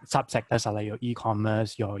underlying subsectors are like your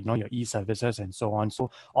e-commerce, your e-services, and so on. So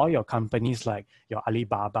all your companies like your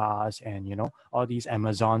Alibabas and all these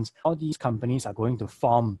Amazons, all these companies are going to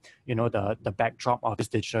form the backdrop of this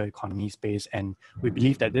digital economy space, and we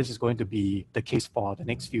believe that this is going to be the case for the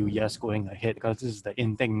next few years going ahead because this is the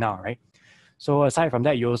in thing now, right? So aside from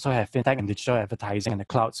that, you also have fintech and digital advertising and the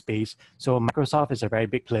cloud space. So Microsoft is a very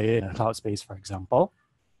big player in the cloud space, for example.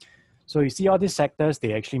 So you see all these sectors,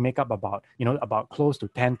 they actually make up about close to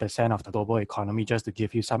 10% of the global economy. Just to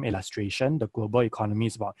give you some illustration, the global economy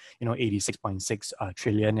is about 86.6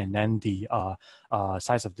 trillion, and then the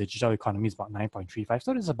size of digital economy is about 9.35.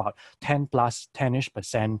 So this is about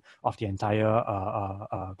 10-ish% of the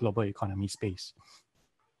entire global economy space.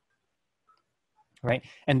 Right,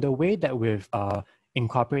 and the way that we've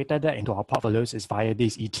incorporated that into our portfolios is via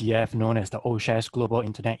this ETF known as the O-Shares Global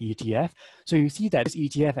Internet ETF. So you see that this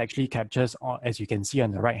ETF actually captures, as you can see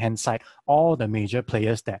on the right-hand side, all the major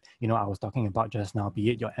players that I was talking about just now, be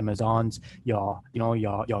it your Amazons, your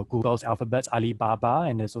Google's, Alphabet's, Alibaba,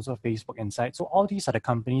 and there's also Facebook inside. So all these are the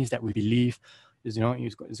companies that we believe is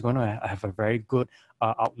going to have a very good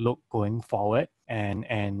outlook going forward, and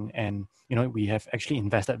we have actually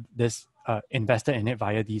invested in it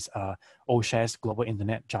via these O-Shares Global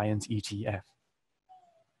Internet Giants ETF.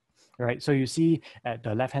 Right, so you see at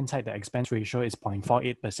the left-hand side, the expense ratio is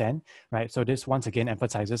 0.48%, right? So this once again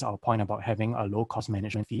emphasizes our point about having a low cost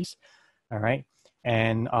management fees, all right?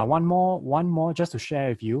 And one more, just to share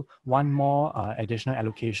with you, one more additional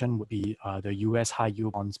allocation would be the US high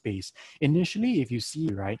yield bond space. Initially, if you see,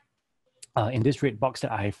 right, in this red box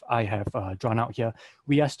that I have drawn out here,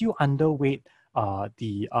 we are still underweight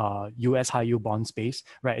the US high yield bond space,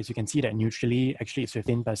 right? As you can see that neutrally, actually it's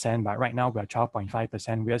 15%, but right now we're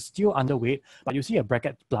 12.5%. We are still underweight, but you see a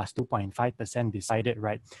bracket plus 2.5% beside it,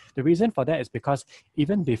 right? The reason for that is because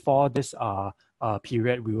even before this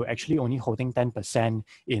period, we were actually only holding 10%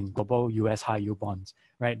 in global US high yield bonds,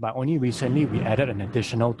 right? But only recently we added an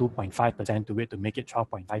additional 2.5% to it to make it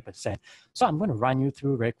 12.5%. So I'm going to run you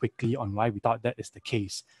through very quickly on why we thought that is the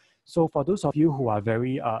case. So for those of you who are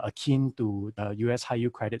very akin to the US high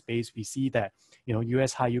yield credit base, we see that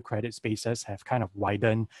US high yield credit spaces have kind of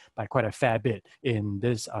widened by quite a fair bit in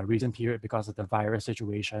this recent period because of the virus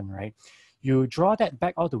situation, right? You draw that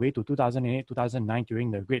back all the way to 2008, 2009 during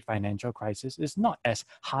the great financial crisis. It's not as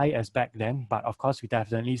high as back then, but of course we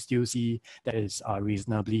definitely still see that it's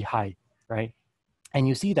reasonably high, right? And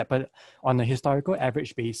you see that, but on a historical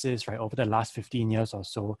average basis, right, over the last 15 years or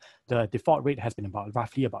so, the default rate has been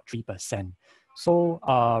roughly about 3%. So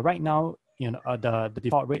right now, the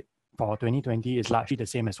default rate for 2020 is largely the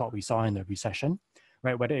same as what we saw in the recession,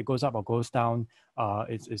 right? Whether it goes up or goes down,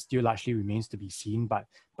 it still largely remains to be seen. But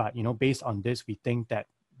based on this, we think that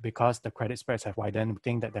because the credit spreads have widened, we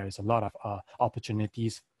think that there is a lot of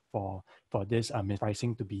opportunities for this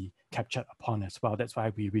mispricing to be captured upon as well. That's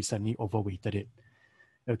why we recently overweighted it.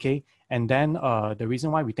 Okay, and then the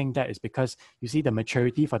reason why we think that is because you see the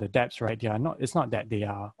maturity for the debts, right? It's not that they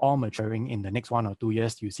are all maturing in the next 1 or 2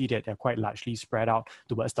 years. You see that they're quite largely spread out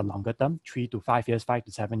towards the longer term, 3 to 5 years, 5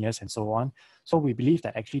 to 7 years, and so on. So we believe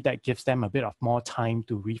that actually that gives them a bit of more time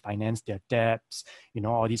to refinance their debts.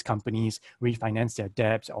 All these companies refinance their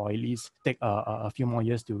debts, or at least take a few more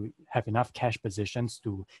years to have enough cash positions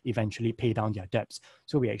to eventually pay down their debts.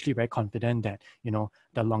 So we're actually very confident that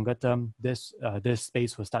the longer term, this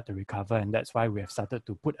space will start to recover, and that's why we have started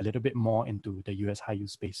to put a little bit more into the US high yield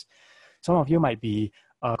space. Some of you might be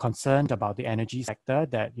concerned about the energy sector,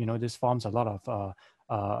 that this forms a lot of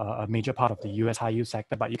a major part of the US high yield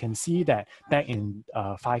sector, but you can see that back in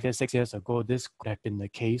 5 years, 6 years ago, this could have been the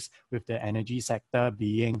case with the energy sector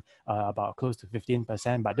being about close to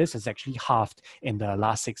 15%, but this has actually halved in the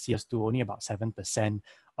last 6 years to only about 7%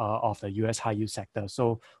 of the US high yield sector.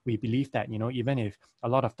 So we believe that even if a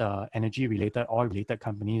lot of the energy related, oil related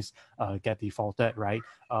companies get defaulted, right,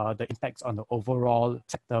 the impacts on the overall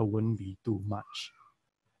sector wouldn't be too much.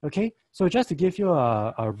 Okay, so just to give you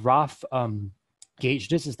a rough gauge,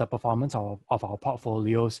 this is the performance of our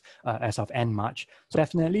portfolios as of end March. So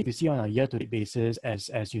definitely, if you see on a year-to-date basis, as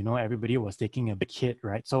everybody was taking a big hit,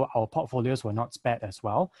 right? So our portfolios were not spared as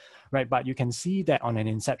well, right? But you can see that on an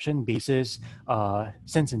inception basis,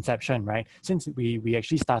 since inception, right? Since we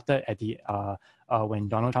actually started at the when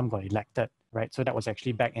Donald Trump got elected, right? So that was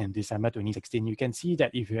actually back in December 2016. You can see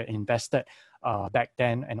that if you're invested back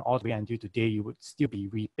then and all the way until today, you would still be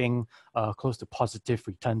reaping close to positive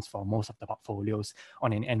returns for most of the portfolios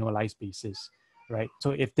on an annualized basis, right?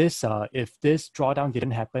 So if this drawdown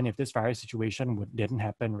didn't happen, if this virus situation didn't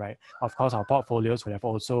happen, right, of course our portfolios would have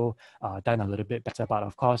also done a little bit better. But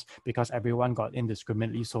of course, because everyone got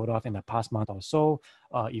indiscriminately sold off in the past month or so,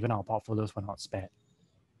 even our portfolios were not spared.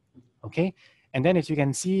 Okay. And then as you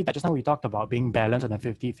can see, that just now we talked about being balanced on a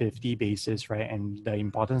 50-50 basis, right? And the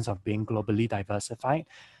importance of being globally diversified.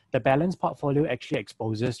 The balanced portfolio actually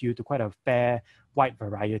exposes you to quite a fair, wide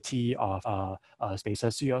variety of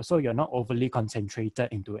spaces. So you're not overly concentrated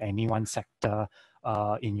into any one sector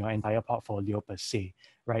in your entire portfolio per se,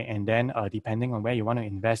 right? And then depending on where you want to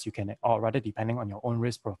invest, you can, or rather depending on your own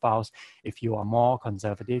risk profiles, if you are more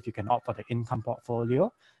conservative, you can opt for the income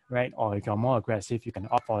portfolio, right? Or if you're more aggressive, you can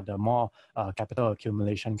opt for the more capital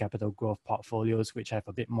accumulation, capital growth portfolios, which have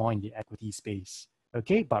a bit more in the equity space.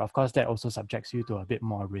 Okay, but of course that also subjects you to a bit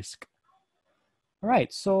more risk. All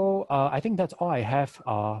right, so I think that's all I have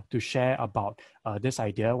to share about this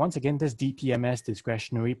idea. Once again, this DPMS,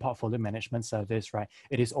 discretionary portfolio management service, right?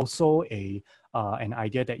 It is also an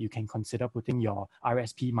idea that you can consider putting your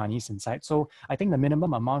RSP monies inside. So I think the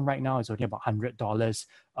minimum amount right now is only about $100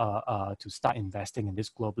 to start investing in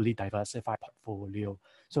this globally diversified portfolio.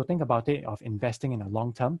 So think about it of investing in a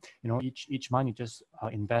long term. You know, each month you just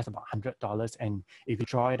invest about $100, and if you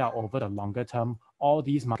draw it out over the longer term, all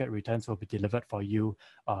these market returns will be delivered for you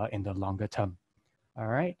in the longer term. All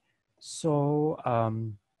right. So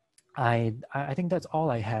I think that's all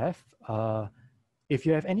I have. If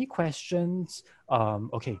you have any questions,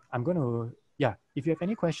 okay, I'm going to, yeah, if you have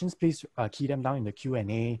any questions, please key them down in the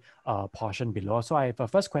Q&A portion below. So I have a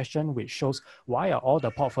first question which shows, why are all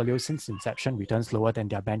the portfolios since inception returns lower than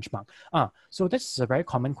their benchmark? So this is a very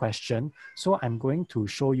common question. So I'm going to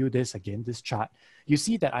show you this again, this chart. You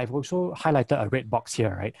see that I've also highlighted a red box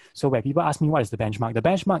here, right? So where people ask me what is the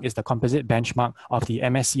benchmark is the composite benchmark of the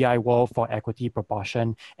MSCI World for Equity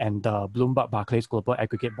Proportion and the Bloomberg Barclays Global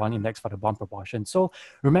Aggregate Bond Index for the bond proportion. So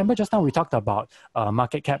remember just now we talked about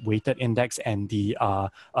market cap weighted index and the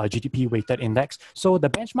GDP weighted index. So the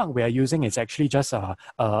benchmark we are using is actually just a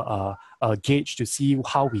gauge to see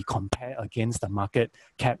how we compare against the market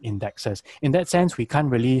cap indexes. In that sense, we can't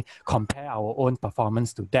really compare our own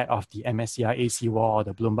performance to that of the MSCI AC World or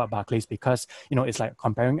the Bloomberg Barclays, because it's like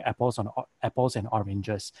comparing apples and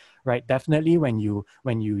oranges, right? Definitely when you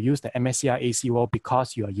use the MSCI AC World,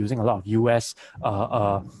 because you are using a lot of US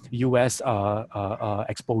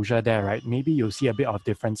exposure there, right? Maybe you'll see a bit of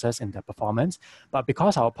differences in the performance, but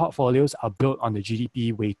because our portfolios are built on the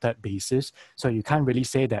GDP weighted basis, so you can't really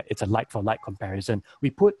say that it's a like-for-like comparison.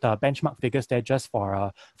 We put the benchmark figures there just for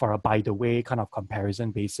a by the way kind of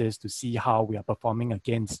comparison basis to see how we are performing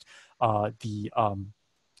against what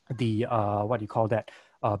do you call that,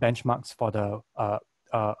 benchmarks for the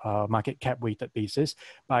market cap weighted basis.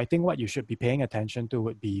 But I think what you should be paying attention to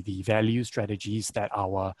would be the value strategies that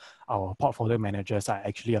our portfolio managers are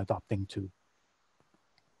actually adopting to.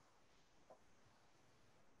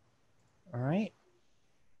 All right.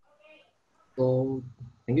 So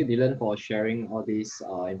thank you, Dylan, for sharing all these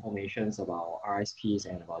informations about RSPs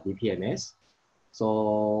and about DPMS.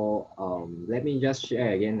 So let me just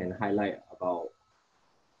share again and highlight about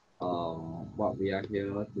what we are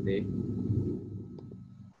here today.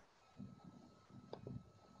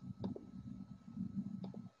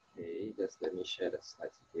 Okay, just let me share the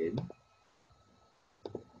slides again.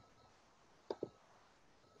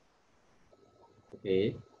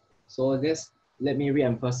 Okay, so let me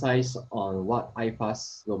re-emphasize on what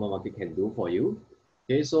iFAST Global Market can do for you.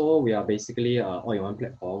 Okay, so we are basically an all-in-one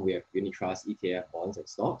platform. We have unit trust, ETF, bonds, and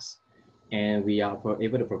stocks, and we are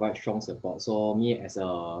able to provide strong support. So me as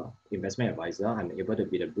a investment advisor, I'm able to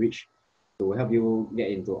be the bridge to help you get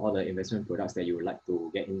into all the investment products that you would like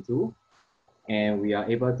to get into. And we are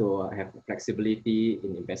able to have flexibility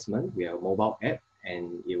in investment. We have a mobile app,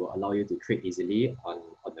 and it will allow you to trade easily on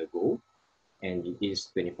the go. And it is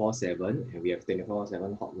 24/7, and we have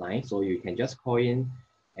 24/7 hotline, so you can just call in,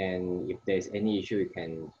 and if there's any issue, you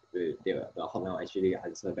can the hotline will actually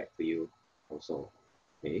answer back to you also.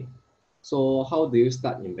 Okay, so how do you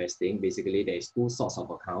start investing? Basically, there is two sorts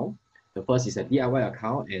of account. The first is a DIY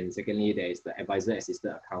account, and secondly, there is the advisor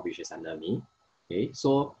assisted account, which is under me. Okay,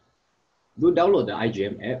 so do download the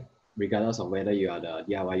iGM app, regardless of whether you are the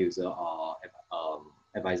DIY user or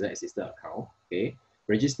advisor assisted account. Okay,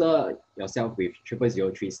 register yourself with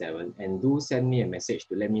 00037 and do send me a message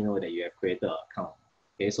to let me know that you have created an account.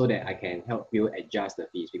 Okay, so that I can help you adjust the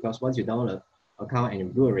fees, because once you download an account and you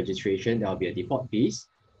do a registration, there will be a default fees,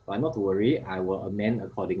 but not to worry, I will amend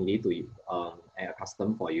accordingly to a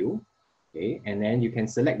custom for you. Okay, and then you can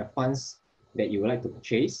select the funds that you would like to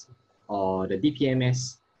purchase, or the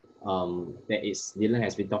DPMS that Dylan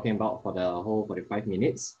has been talking about for the whole 45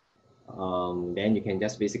 minutes. Then you can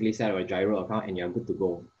just basically set up a gyro account and you're good to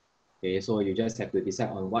go. Okay, so you just have to decide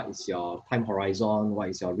on what is your time horizon, what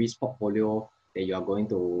is your risk portfolio that you are going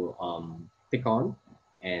to take on,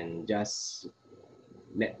 and just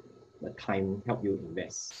let the time help you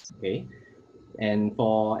invest. Okay, and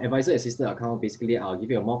for advisor assisted account, basically I'll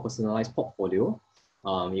give you a more personalized portfolio.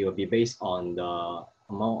 It will be based on the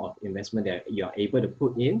amount of investment that you are able to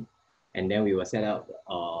put in, and then we will set up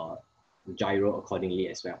gyro accordingly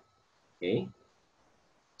as well. Okay,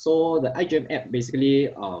 so the iGM app, basically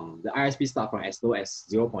the RSP start from as low as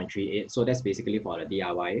 0.38, so that's basically for the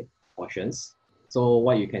DIY portions. So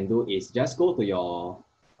what you can do is just go to your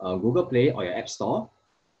Google Play or your App Store,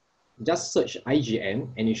 just search iGM,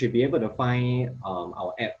 and you should be able to find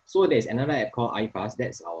our app. So there's another app called iFAST,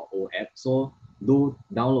 that's our old app. So do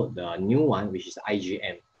download the new one, which is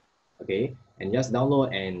iGM. Okay, and just download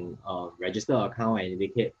and register account and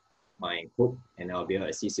indicate my code, and I'll be able to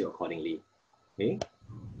assist you accordingly. Okay,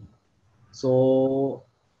 so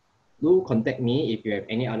do contact me if you have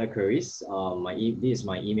any other queries. This is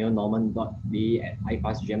my email,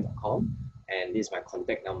 norman.b@ifastgm.com, and this is my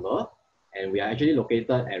contact number. And we are actually located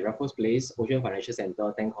at Raffles Place, Ocean Financial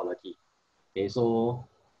Center, 10 Quality. Okay, so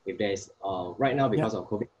if there's right now because of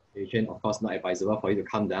COVID situation, of course not advisable for you to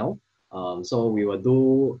come down. So we will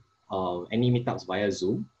do any meetups via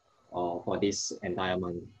Zoom for this entire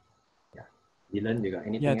month. Yeah, Dylan, you got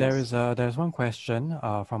anything else? There's one question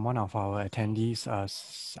from one of our attendees, I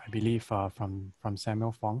believe from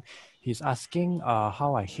Samuel Fong. He's asking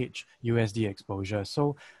how I hedge USD exposure.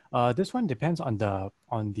 So this one depends on the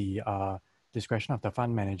discretion of the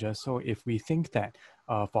fund manager. So if we think that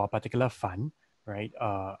for a particular fund, right,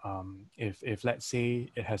 if let's say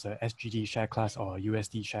it has a SGD share class or a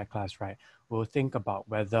USD share class, right, we'll think about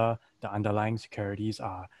whether the underlying securities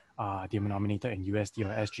are denominated in USD or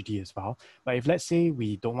SGD as well. But if let's say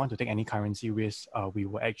we don't want to take any currency risk, we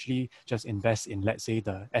will actually just invest in, let's say,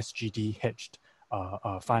 the SGD hedged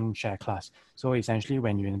fund share class. So essentially,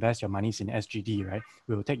 when you invest your monies in SGD, right,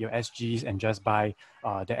 we will take your SGs and just buy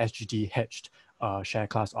the SGD hedged share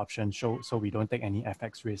class option, so we don't take any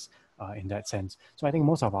FX risk in that sense. So I think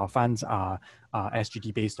most of our funds are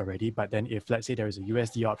SGD based already. But then if let's say there is a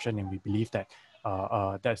USD option and we believe that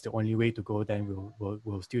that's the only way to go, then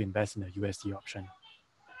we'll still invest in the USD option.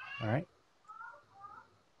 All right.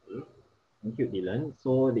 Thank you, Dylan.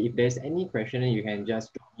 So if there's any question, you can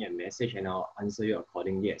just drop me a message and I'll answer you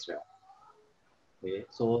accordingly as well. Okay,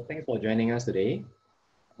 so thanks for joining us today.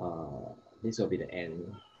 This will be the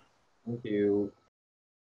end. Thank you.